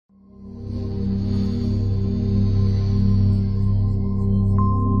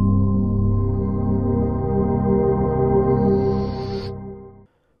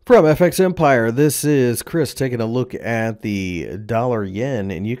From FX Empire, this is Chris taking a look at the dollar yen,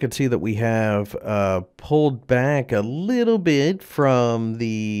 and you can see that we have pulled back a little bit from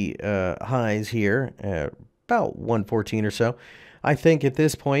the highs here, about 114 or so. I think at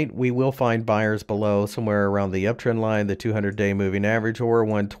this point we will find buyers below somewhere around the uptrend line, the 200-day moving average, or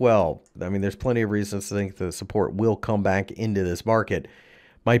 112. I mean, there's plenty of reasons to think the support will come back into this market.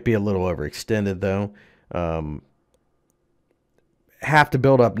 Might be a little overextended though. Have to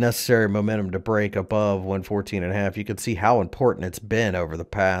build up necessary momentum to break above 114.5. You can see how important it's been over the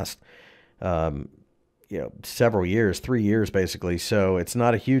past several years, 3 years basically. So it's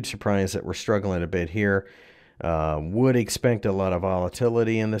not a huge surprise that we're struggling a bit here. Would expect a lot of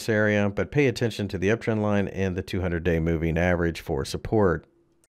volatility in this area, but pay attention to the uptrend line and the 200-day moving average for support.